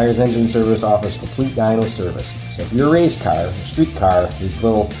 Byers Engine Service offers complete dyno service. So if your race car or street car needs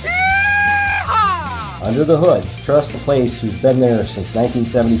little under the hood, trust the place who's been there since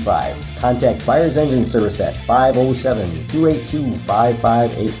 1975. Contact Byers Engine Service at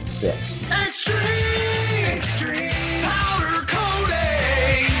 507-282-5586.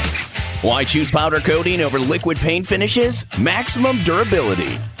 Why choose powder coating over liquid paint finishes? Maximum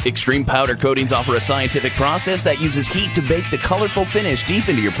durability. Extreme Powder Coatings offer a scientific process that uses heat to bake the colorful finish deep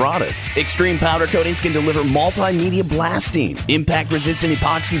into your product. Extreme Powder Coatings can deliver multimedia blasting, impact-resistant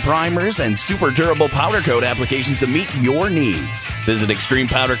epoxy primers, and super durable powder coat applications to meet your needs. Visit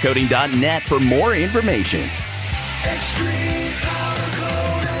extremepowdercoating.net for more information.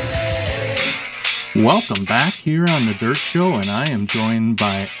 Welcome back here on The Dirt Show, and I am joined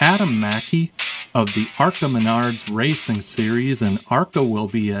by Adam Mackey of the ARCA Menards Racing Series, and ARCA will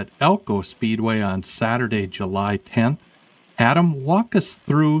be at Elko Speedway on Saturday, July 10th. Adam, walk us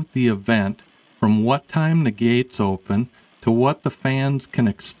through the event from what time the gates open to what the fans can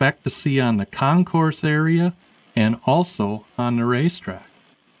expect to see on the concourse area and also on the racetrack.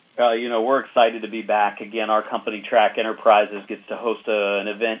 We're excited to be back again. Our company, Track Enterprises, gets to host an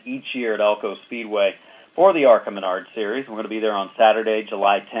event each year at Elko Speedway for the ARCA Menards Series. We're going to be there on Saturday,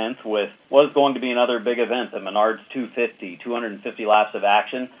 July 10th, with what is going to be another big event, the Menards 250, 250 laps of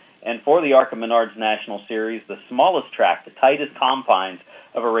action. And for the ARCA Menards National Series, the smallest track, the tightest confines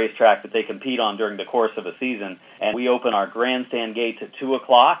of a racetrack that they compete on during the course of a season. And we open our grandstand gates at 2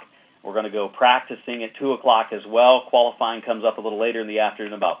 o'clock. We're going to go practicing at 2 o'clock as well. Qualifying comes up a little later in the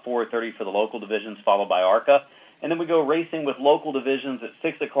afternoon, about 4:30 for the local divisions, followed by ARCA. And then we go racing with local divisions at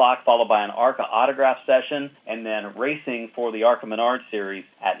 6 o'clock, followed by an ARCA autograph session, and then racing for the ARCA Menards Series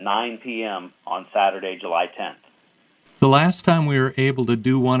at 9 p.m. on Saturday, July 10th. The last time we were able to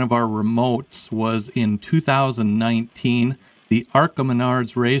do one of our remotes was in 2019. The ARCA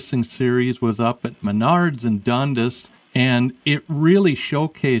Menards Racing Series was up at Menards in Dundas, and it really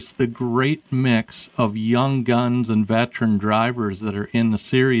showcased the great mix of young guns and veteran drivers that are in the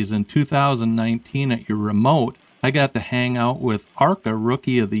series. In 2019 at your remote, I got to hang out with ARCA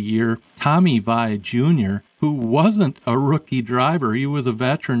Rookie of the Year, Tommy Vi Jr., who wasn't a rookie driver. He was a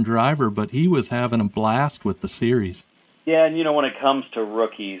veteran driver, but he was having a blast with the series. Yeah, and when it comes to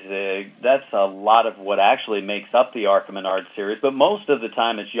rookies, that's a lot of what actually makes up the ARCA Menards Series, but most of the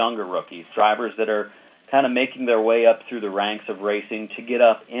time it's younger rookies, drivers that are kind of making their way up through the ranks of racing to get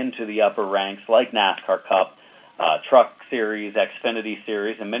up into the upper ranks like NASCAR Cup, Truck Series, Xfinity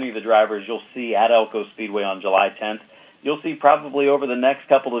Series, and many of the drivers you'll see at Elko Speedway on July 10th, you'll see probably over the next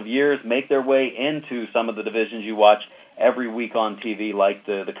couple of years make their way into some of the divisions you watch every week on TV, like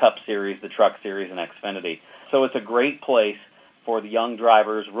the Cup Series, the Truck Series, and Xfinity. So it's a great place for the young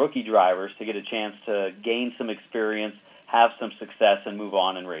drivers, rookie drivers, to get a chance to gain some experience, have some success, and move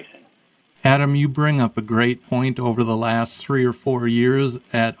on in racing. Adam, you bring up a great point. Over the last 3 or 4 years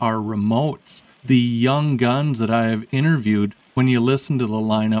at our remotes, the young guns that I have interviewed, when you listen to the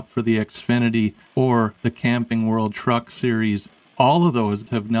lineup for the Xfinity or the Camping World Truck Series, all of those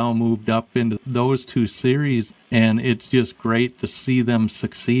have now moved up into those two series, and it's just great to see them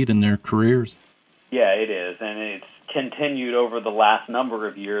succeed in their careers. Yeah, it is, and it's continued over the last number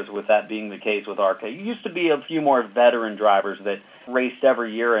of years with that being the case with ARCA. It used to be a few more veteran drivers that raced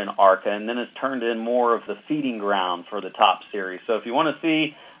every year in ARCA, and then it's turned in more of the feeding ground for the top series. So if you want to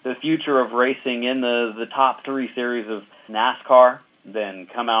see the future of racing in the top 3 series of NASCAR, then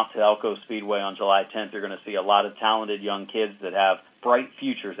come out to Elko Speedway on July 10th. You're going to see a lot of talented young kids that have bright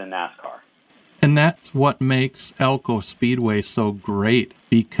futures in NASCAR. And that's what makes Elko Speedway so great,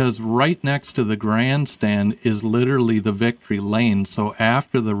 because right next to the grandstand is literally the victory lane. So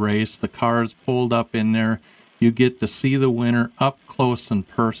after the race, the cars pulled up in there. You get to see the winner up close and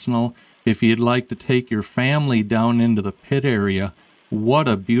personal. If you'd like to take your family down into the pit area, what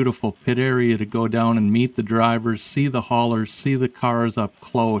a beautiful pit area to go down and meet the drivers, see the haulers, see the cars up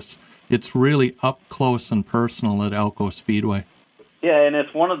close. It's really up close and personal at Elko Speedway. Yeah, and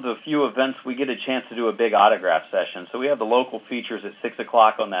it's one of the few events we get a chance to do a big autograph session. So we have the local features at 6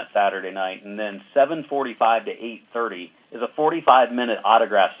 o'clock on that Saturday night, and then 7:45 to 8:30 is a 45-minute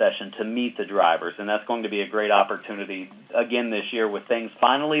autograph session to meet the drivers, and that's going to be a great opportunity again this year with things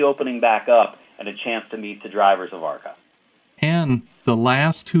finally opening back up and a chance to meet the drivers of ARCA. And the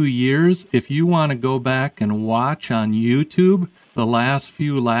last 2 years, if you want to go back and watch on YouTube the last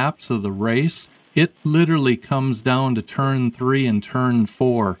few laps of the race, it literally comes down to turn 3 and turn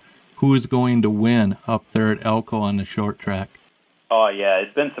 4, who is going to win up there at Elko on the short track. Oh, yeah,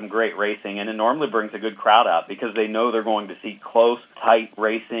 it's been some great racing, and it normally brings a good crowd out because they know they're going to see close, tight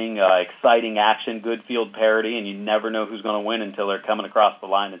racing, exciting action, good field parity, and you never know who's going to win until they're coming across the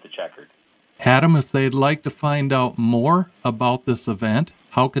line at the checkered. Adam, if they'd like to find out more about this event,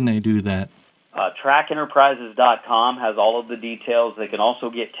 how can they do that? TrackEnterprises.com has all of the details. They can also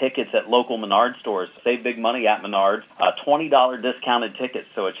get tickets at local Menards stores. Save big money at Menards. $20 discounted tickets,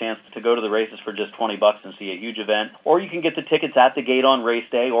 so a chance to go to the races for just $20 and see a huge event. Or you can get the tickets at the gate on race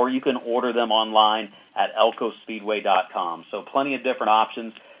day, or you can order them online at ElkoSpeedway.com. So plenty of different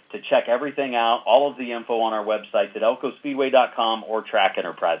options to check everything out. All of the info on our websites at ElkoSpeedway.com or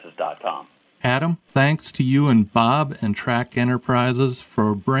TrackEnterprises.com. Adam, thanks to you and Bob and Track Enterprises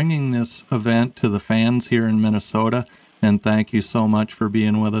for bringing this event to the fans here in Minnesota, and thank you so much for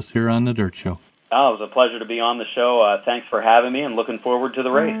being with us here on The Dirt Show. Oh, it was a pleasure to be on the show. Thanks for having me, and looking forward to the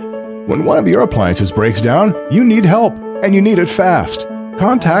race. When one of your appliances breaks down, you need help, and you need it fast.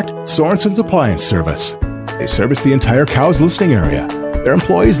 Contact Sorensen's Appliance Service. They service the entire Cows listening area. Their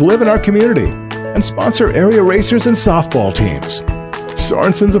employees live in our community and sponsor area racers and softball teams.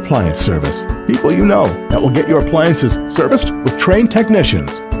 Sorensen's Appliance Service. People you know that will get your appliances serviced with trained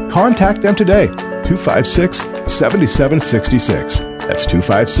technicians. Contact them today. 256-7766. That's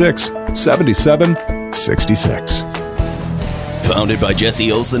 256-7766. Founded by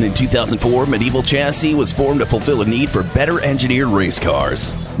Jesse Olson in 2004, Medieval Chassis was formed to fulfill a need for better engineered race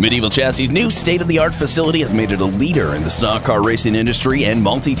cars. Medieval Chassis' new state-of-the-art facility has made it a leader in the stock car racing industry and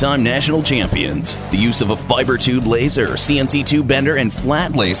multi-time national champions. The use of a fiber tube laser, CNC tube bender, and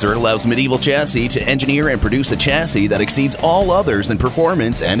flat laser allows Medieval Chassis to engineer and produce a chassis that exceeds all others in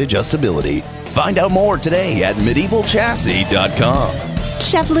performance and adjustability. Find out more today at MedievalChassis.com.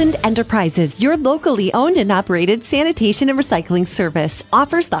 Shevland Enterprises, your locally owned and operated sanitation and recycling service,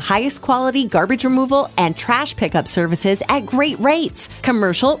 offers the highest quality garbage removal and trash pickup services at great rates.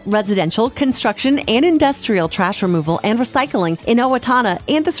 Commercial, residential, construction, and industrial trash removal and recycling in Owatonna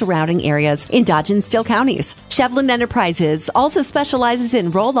and the surrounding areas in Dodge and Steele counties. Shevland Enterprises also specializes in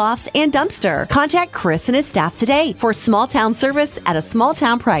roll-offs and dumpster. Contact Chris and his staff today for small town service at a small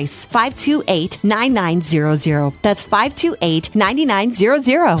town price. 528-9900. That's 528-9900.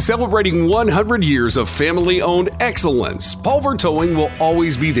 Celebrating 100 years of family-owned excellence, Pulver Towing will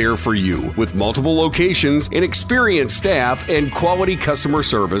always be there for you. With multiple locations, an experienced staff, and quality customer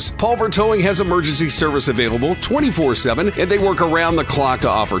service, Pulver Towing has emergency service available 24/7, and they work around the clock to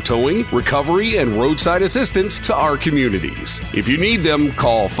offer towing, recovery, and roadside assistance to our communities. If you need them,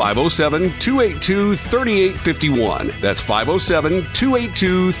 call 507-282-3851. That's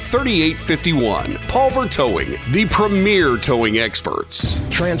 507-282-3851. Pulver Towing, the premier towing experts.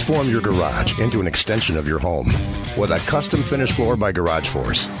 Transform your garage into an extension of your home with a custom finish floor by Garage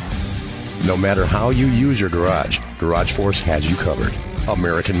Force. No matter how you use your garage, Garage Force has you covered.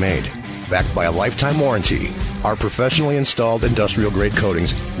 American made. backed by a lifetime warranty. Our professionally installed industrial-grade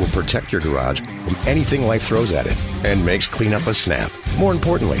coatings will protect your garage from anything life throws at it and makes cleanup a snap. More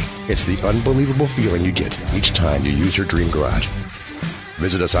importantly, it's the unbelievable feeling you get each time you use your dream garage.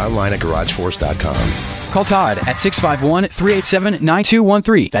 Visit us online at GarageForce.com. Call Todd at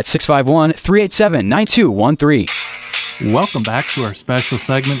 651-387-9213. That's 651-387-9213. Welcome back to our special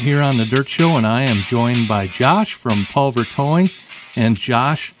segment here on the Dirt Show, and I am joined by Josh from Pulver Towing. And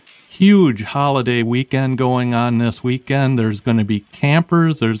Josh, huge holiday weekend going on this weekend. There's going to be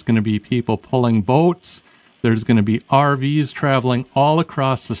campers, there's going to be people pulling boats, there's going to be RVs traveling all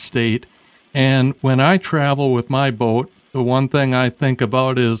across the state. And when I travel with my boat, the one thing I think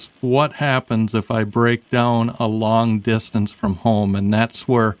about is what happens if I break down a long distance from home. And that's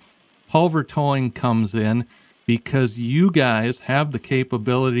where Pulver Towing comes in, because you guys have the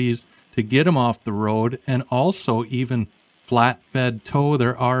capabilities to get them off the road and also even flatbed tow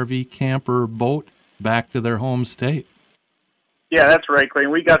their RV, camper, boat back to their home state. Yeah, that's right, Clay.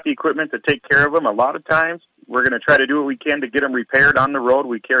 We got the equipment to take care of them. A lot of times, we're going to try to do what we can to get them repaired on the road.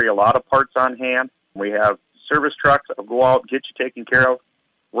 We carry a lot of parts on hand. We have service trucks that will go out, get you taken care of.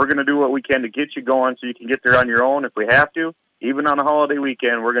 We're going to do what we can to get you going so you can get there on your own if we have to. Even on a holiday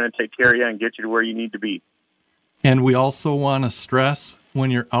weekend, we're going to take care of you and get you to where you need to be. And we also want to stress, when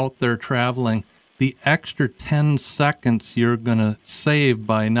you're out there traveling, the extra 10 seconds you're going to save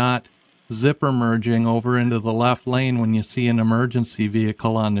by not zipper merging over into the left lane when you see an emergency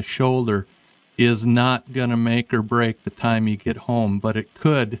vehicle on the shoulder is not going to make or break the time you get home, but it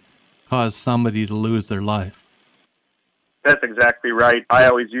could cause somebody to lose their life. That's exactly right. I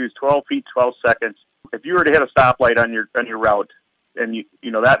always use 12 feet, 12 seconds. If you were to hit a stoplight on your route, and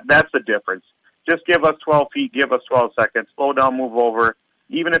you know that's the difference. Just give us 12 feet, give us 12 seconds, slow down, move over.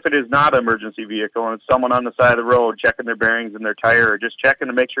 Even if it is not an emergency vehicle and it's someone on the side of the road checking their bearings and their tire or just checking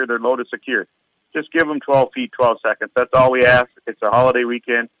to make sure their load is secure, just give them 12 feet, 12 seconds. That's all we ask. It's a holiday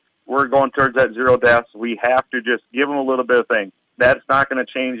weekend. We're going towards that 0 deaths. We have to just give them a little bit of thing. That's not going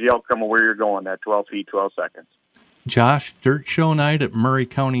to change the outcome of where you're going, that 12 feet, 12 seconds. Josh, Dirt Show night at Murray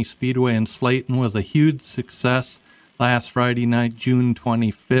County Speedway in Slayton was a huge success last Friday night, June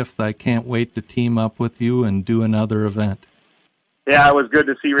 25th. I can't wait to team up with you and do another event. Yeah, it was good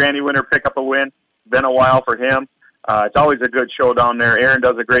to see Randy Winter pick up a win. Been a while for him. It's always a good show down there. Aaron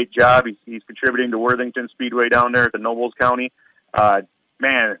does a great job. He's contributing to Worthington Speedway down there at the Nobles County.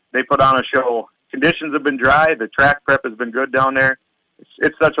 Man, they put on a show. Conditions have been dry. The track prep has been good down there.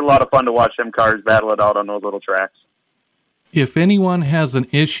 It's such a lot of fun to watch them cars battle it out on those little tracks. If anyone has an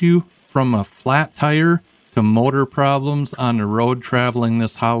issue from a flat tire to motor problems on the road traveling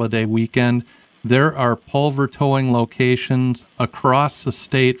this holiday weekend, there are Pulver Towing locations across the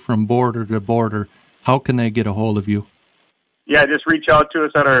state from border to border. How can they get a hold of you? Yeah, just reach out to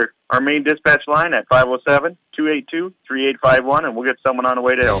us at our main dispatch line at 507-282-3851, and we'll get someone on the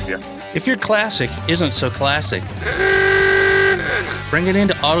way to help you. If your classic isn't so classic, bring it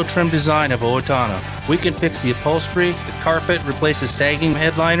into Auto Trim Design of Owatonna. We can fix the upholstery, the carpet, replace the sagging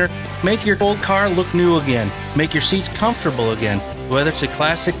headliner, make your old car look new again, make your seats comfortable again. Whether it's a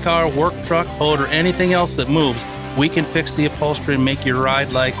classic car, work truck, boat, or anything else that moves, we can fix the upholstery and make your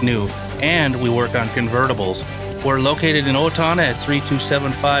ride like new. And we work on convertibles. We're located in Owatonna at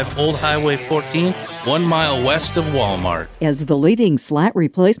 3275 Old Highway 14, 1 mile west of Walmart. As the leading slat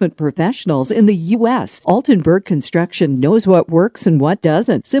replacement professionals in the U.S., Altenburg Construction knows what works and what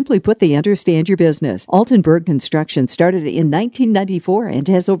doesn't. Simply put, they understand your business. Altenburg Construction started in 1994 and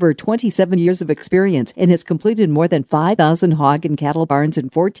has over 27 years of experience and has completed more than 5,000 hog and cattle barns in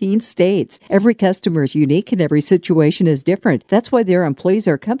 14 states. Every customer is unique and every situation is different. That's why their employees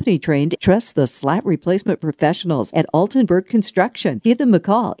are company trained. Trust the slat replacement professionals at Altenburg Construction. Give them a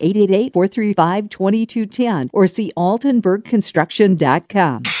call, 888-435-2210, or see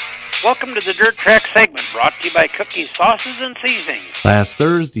altenburgconstruction.com. Welcome to the Dirt Track segment, brought to you by Cookies, Sauces, and Seasonings. Last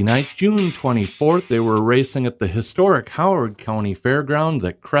Thursday night, June 24th, they were racing at the historic Howard County Fairgrounds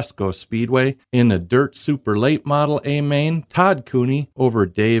at Cresco Speedway. In the Dirt Super Late Model A main, Todd Cooney over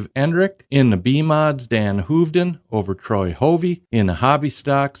Dave Endrick. In the B Mods, Dan Hoovden over Troy Hovey. In the Hobby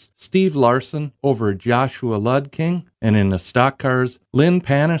Stocks, Steve Larson over Joshua Ludking. And in the stock cars, Lynn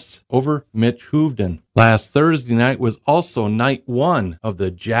Panis over Mitch Hoovden. Last Thursday night was also night one of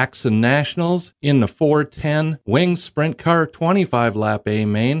the Jackson Nationals. In the 410 Wing Sprint Car 25-lap A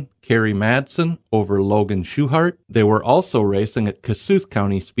main, Kerry Madsen over Logan Schuhart. They were also racing at Kossuth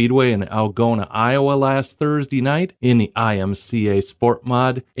County Speedway in Algona, Iowa last Thursday night in the IMCA Sport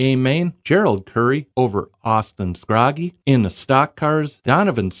Mod A Main. Gerald Curry over Austin Scroggy. In the stock cars,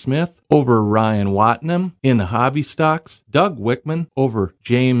 Donovan Smith over Ryan Watnam. In the hobby stocks, Doug Wickman over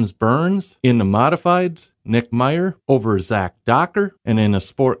James Burns. In the modifieds, Nick Meyer over Zach Docker. And in the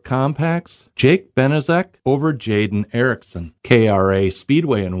sport compacts, Jake Benezek over Jaden Erickson. KRA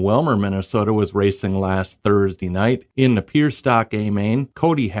Speedway in Wilmer, Minnesota was racing last Thursday night. In the pure stock A main,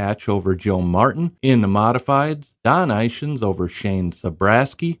 Cody Hatch over Joe Martin. In the modifieds, Don Eichens over Shane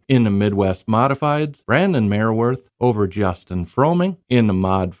Sabraski. In the Midwest modifieds, Brandon Merworth over Justin Froming. In the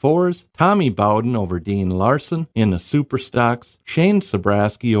Mod 4s, Tommy Bowden over Dean Larson. In the Super Stocks, Shane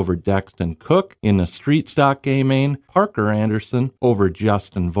Sabraski over Dexton Cook. In the Street Stock A main, Parker Anderson over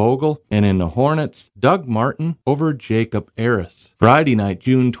Justin Vogel. And in the Hornets, Doug Martin over Jacob Aris. Friday night,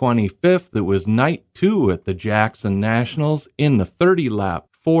 June 25th, it was night 2 at the Jackson Nationals in the 30-lap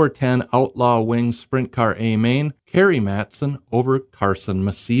 410 Outlaw Wing Sprint Car A main. Kerry Matson over Carson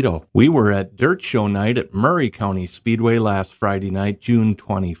Macedo. We were at Dirt Show night at Murray County Speedway last Friday night, June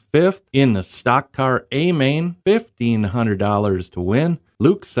 25th. In the stock car A main, $1,500 to win.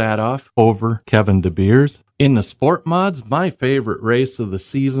 Luke Sadoff over Kevin De Beers. In the sport mods, my favorite race of the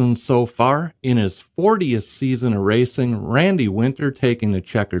season so far. In his 40th season of racing, Randy Winter taking the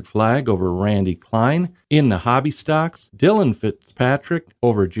checkered flag over Randy Klein. In the hobby stocks, Dylan Fitzpatrick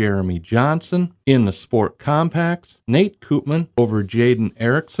over Jeremy Johnson. In the sport compacts, Nate Koopman over Jaden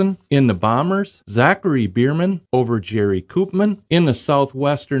Erickson. In the bombers, Zachary Bierman over Jerry Koopman. In the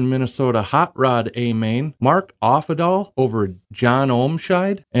southwestern Minnesota hot rod A main, Mark Offedal over John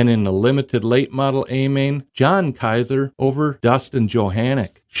Omscheid. And in the limited late model A main, John Kaiser over Dustin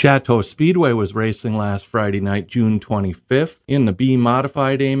Johannick. Chateau Speedway was racing last Friday night, June 25th. In the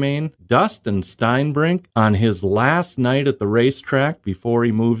B-modified A-Main, Dustin Steinbrink on his last night at the racetrack before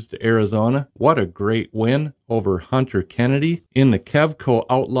he moves to Arizona. What a great win over Hunter Kennedy. In the Kevco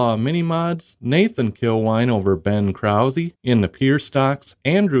Outlaw Mini-Mods, Nathan Kilwine over Ben Krause. In the Pier Stocks,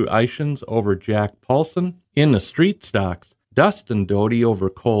 Andrew Eichens over Jack Paulson. In the Street Stocks, Dustin Doty over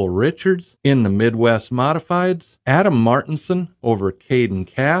Cole Richards. In the Midwest Modifieds, Adam Martinson over Caden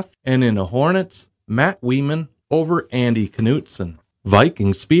Kath. And in the Hornets, Matt Weeman over Andy Knutson.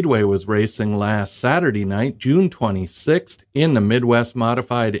 Viking Speedway was racing last Saturday night, June 26th. In the Midwest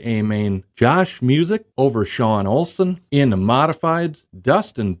Modified A-Main, Josh Music over Sean Olson. In the Modifieds,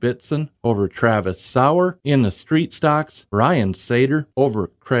 Dustin Bitson over Travis Sauer. In the Street Stocks, Ryan Sater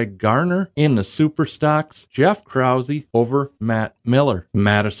over Craig Garner. In the Super Stocks, Jeff Krause over Matt Miller.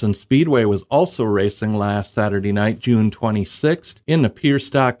 Madison Speedway was also racing last Saturday night, June 26th. In the Pure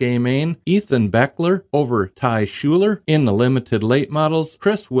Stock A-Main, Ethan Beckler over Ty Schuler. In the Limited Late Models,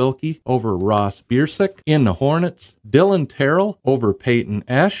 Chris Wilkie over Ross Biersick. In the Hornets, Dylan Terrell over Peyton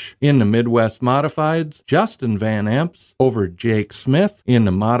Esch. In the Midwest Modifieds, Justin Van Amps over Jake Smith. In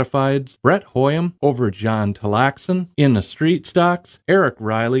the Modifieds, Brett Hoyam over John Talaxon. In the Street Stocks, Eric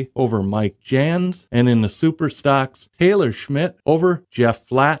Riley over Mike Jans. And in the Super Stocks, Taylor Schmidt over Jeff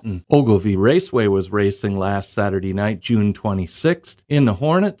Flatten. Ogilvy Raceway was racing last Saturday night, June 26th. In the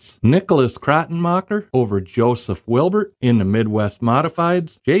Hornets, Nicholas Krottenmacher over Joseph Wilbert. In the Midwest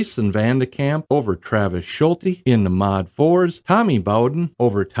Modifieds, Jason Vandekamp over Travis Schulte. In the Mod 4s, Tommy Bowden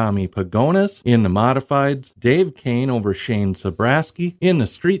over Tommy Pagones. In the Modifieds, Dave Kane over Shane Sabraski. In the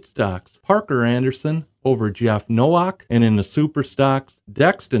Street Stocks, Parker Anderson over Jeff Nowak. And in the Super Stocks,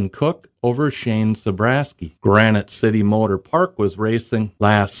 Dexton Cook over Shane Sabraski. Granite City Motor Park was racing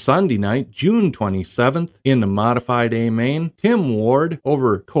last Sunday night, June 27th. In the Modified A-Main, Tim Ward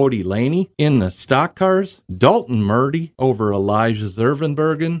over Cody Laney. In the Stock Cars, Dalton Murdy over Elijah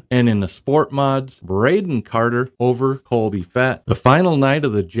Zervenbergen. And in the Sport Mods, Braden Carter over Colby Fett. The final night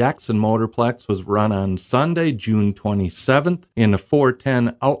of the Jackson Motorplex was run on Sunday, June 27th. In the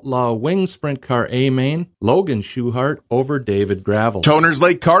 410 Outlaw Wing Sprint Car A-Main, Logan Schuhart over David Gravel. Toners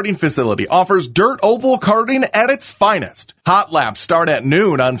Lake Karting Facility offers dirt oval karting at its finest. Hot laps start at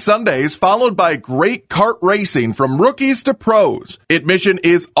noon on Sundays, followed by great kart racing from rookies to pros. Admission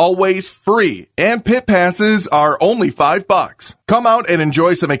is always free, and pit passes are only $5. Come out and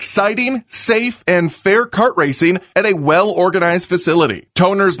enjoy some exciting, safe, and fair kart racing at a well-organized facility.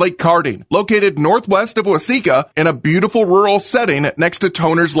 Toners Lake Karting, located northwest of Waseca in a beautiful rural setting next to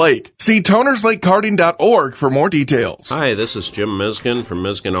Toners Lake. See tonerslakekarting.org for more details. Hi, this is Jim Miskin from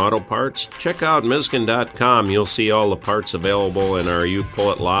Miskin Auto Parts. Check out Miskin.com. You'll see all the parts parts available in our You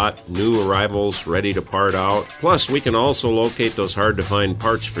Pull It lot, new arrivals ready to part out. Plus, we can also locate those hard-to-find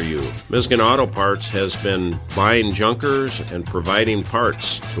parts for you. Miskin Auto Parts has been buying junkers and providing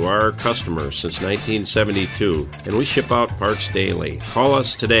parts to our customers since 1972, and we ship out parts daily. Call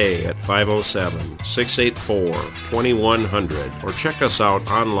us today at 507-684-2100 or check us out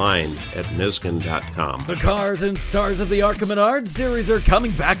online at Miskin.com. The cars and stars of the ARCA Menards series are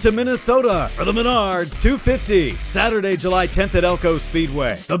coming back to Minnesota for the Menards 250, Saturday, July 10th at Elko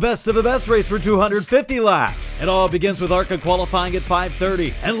Speedway. The best of the best race for 250 laps. It all begins with ARCA qualifying at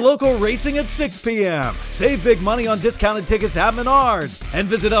 5:30 and local racing at 6 p.m. Save big money on discounted tickets at Menards and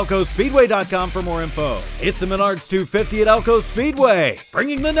visit ElkoSpeedway.com for more info. It's the Menards 250 at Elko Speedway,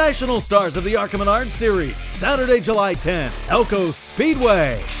 bringing the national stars of the ARCA Menards series, Saturday, July 10th, Elko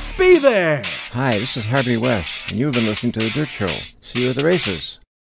Speedway. Be there! Hi, this is Harvey West, and you've been listening to The Dirt Show. See you at the races.